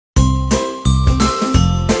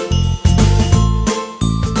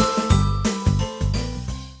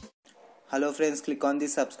Hello friends, click on the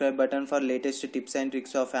subscribe button for latest tips and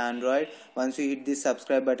tricks of Android. Once you hit this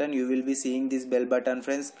subscribe button, you will be seeing this bell button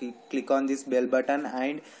friends. Click on this bell button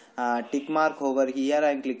and tick mark over here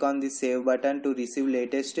and click on this save button to receive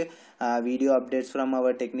latest video updates from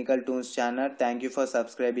our technical tools channel. Thank you for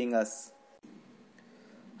subscribing us.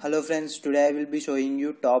 Hello friends, today I will be showing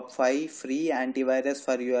you top 5 free antivirus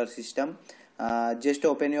for your system. Just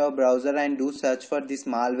open your browser and do search for this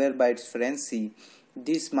Malwarebytes friends. See,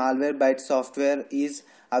 this Malwarebytes software is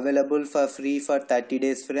available for free for 30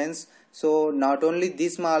 days friends. So not only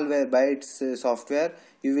this Malwarebytes software,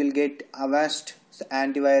 you will get Avast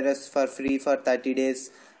antivirus for free for 30 days,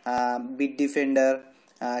 Bitdefender,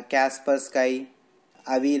 Kaspersky,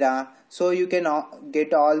 Avira. So you can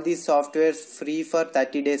get all these softwares free for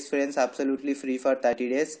 30 days friends, absolutely free for 30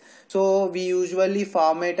 days. So we usually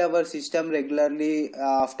format our system regularly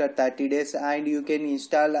after 30 days and you can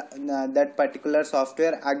install that particular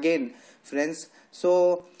software again friends.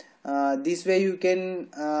 So this way you can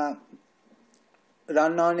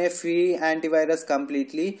run on a free antivirus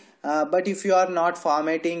completely, but if you are not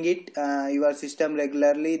formatting it your system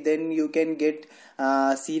regularly, then you can get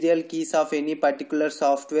serial keys of any particular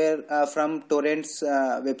software from torrents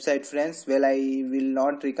website friends. Well, I will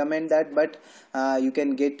not recommend that, but you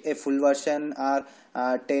can get a full version or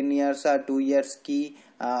 10 years or 2 years key,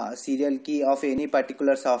 serial key of any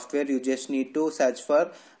particular software. You just need to search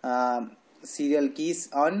for serial keys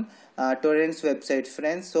on torrents website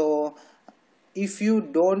friends. So if you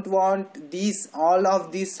don't want all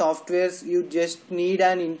of these softwares, you just need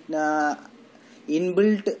an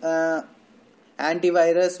inbuilt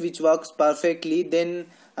antivirus which works perfectly. Then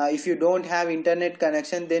if you don't have internet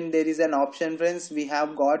connection, then there is an option friends. We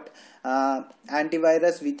have got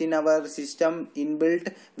antivirus within our system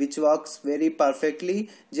inbuilt which works very perfectly.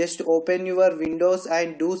 Just open your Windows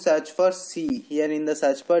and do search for here in the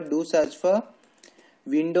search bar, do search for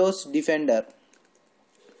Windows Defender.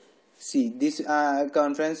 See this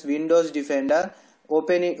conference Windows Defender.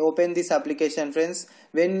 Open this application friends.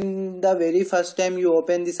 When the very first time you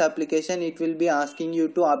open this application, it will be asking you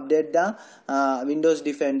to update the Windows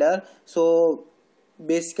Defender. So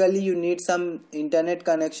basically you need some internet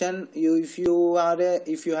connection. If you have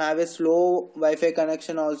a slow Wi-Fi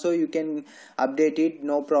connection also, you can update it,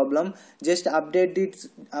 no problem. Just update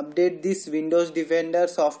this Windows Defender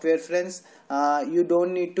software friends. You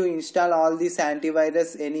don't need to install all this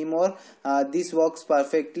antivirus anymore. This works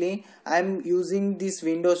perfectly. I'm using this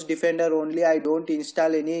Windows Defender only. I don't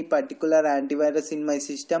install any particular antivirus in my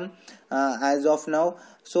system as of now.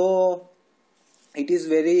 So it is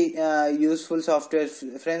very useful software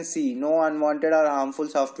friends. See, no unwanted or harmful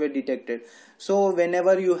software detected. So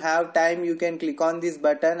whenever you have time, you can click on this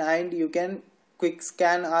button and you can quick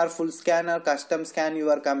scan or full scan or custom scan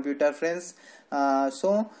your computer friends.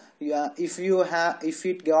 So yeah, if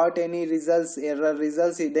it got any error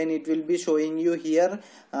results, then it will be showing you here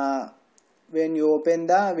when you open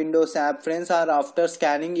the Windows app friends, or after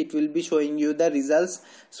scanning it will be showing you the results.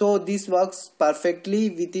 So this works perfectly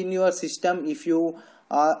within your system. If you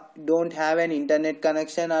don't have an internet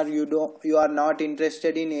connection, or you are not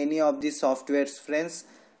interested in any of these softwares friends.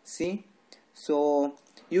 See, so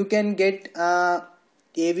you can get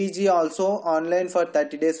AVG also online for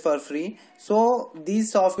 30 days for free. So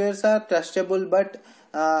these softwares are trustable, but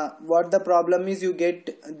what the problem is, you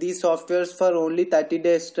get these softwares for only 30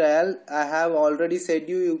 days trial. I have already said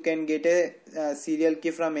you can get a serial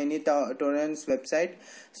key from any torrents website.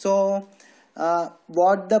 So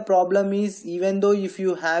what the problem is, even though if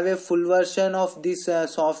you have a full version of this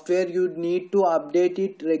software, you need to update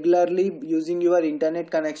it regularly using your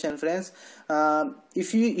internet connection friends.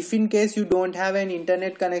 If in case you don't have an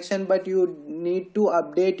internet connection, but you need to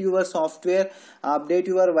update your software, update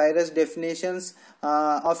your virus definitions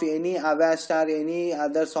of any Avast or any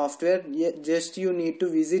other software, just you need to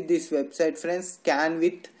visit this website friends,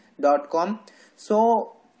 scanwith.com.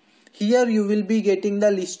 So here you will be getting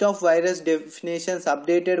the list of virus definitions,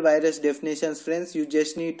 updated virus definitions friends. You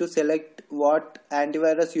just need to select what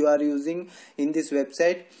antivirus you are using in this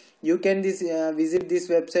website. You can visit this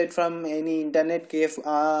website from any internet cafe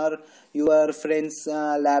or your friend's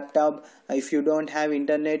laptop. If you don't have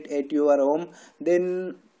internet at your home,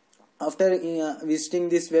 then after visiting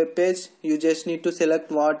this web page, you just need to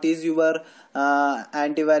select what is your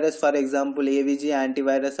antivirus. For example, AVG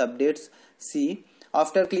antivirus updates. See,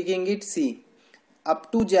 after clicking it, see,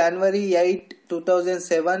 up to January 8,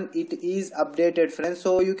 2007 it is updated friends.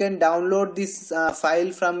 So you can download this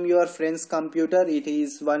file from your friend's computer. It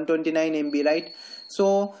is 129 MB, right?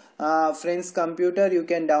 So friend's computer, you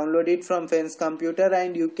can download it from friend's computer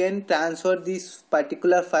and you can transfer this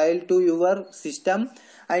particular file to your system,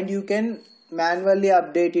 and you can manually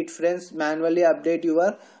update it, friends. Manually update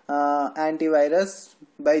your antivirus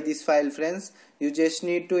by this file, friends. You just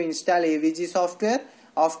need to install AVG software.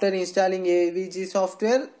 After installing AVG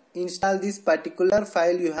software, install this particular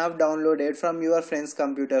file you have downloaded from your friend's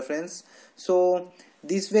computer, friends. So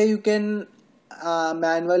this way you can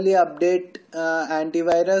manually update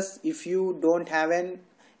antivirus if you don't have an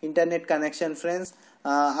internet connection, friends.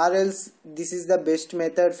 Or else this is the best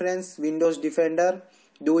method, friends. Windows Defender,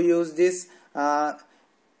 do use this.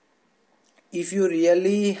 If you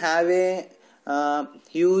really have a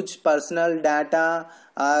huge personal data,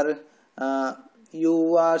 or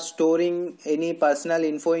you are storing any personal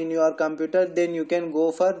info in your computer, then you can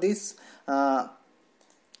go for this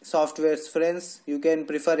softwares, friends. You can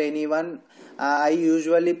prefer anyone. I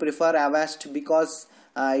usually prefer Avast because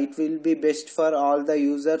it will be best for all the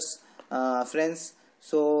users, friends.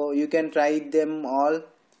 So you can try them all,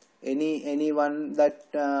 any one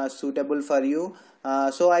that suitable for you.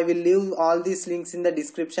 So I will leave all these links in the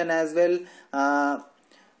description as well.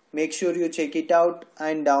 Make sure you check it out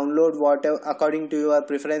and download whatever according to your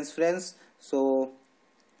preference, friends. So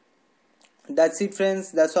that's it,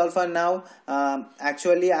 friends. That's all for now.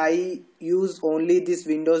 Actually I use only this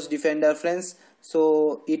Windows Defender, friends,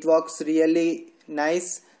 so it works really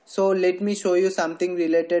nice. So let me show you something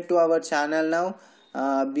related to our channel now,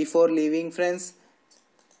 before leaving, friends.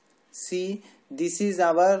 See, this is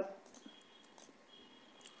our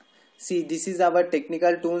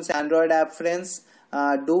technical tunes Android app, friends.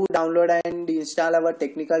 Do download and install our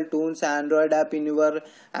technical tunes Android app in your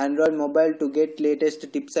Android mobile to get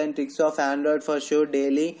latest tips and tricks of Android for sure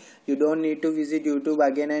daily. You don't need to visit YouTube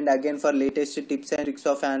again and again for latest tips and tricks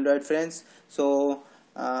of Android, friends. So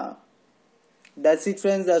that's it,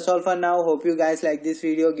 friends. That's all for now. Hope you guys like this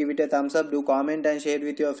video. Give it a thumbs up. Do comment and share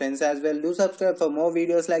with your friends as well. Do subscribe for more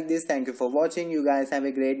videos like this. Thank you for watching. You guys have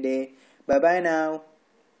a great day. Bye bye now.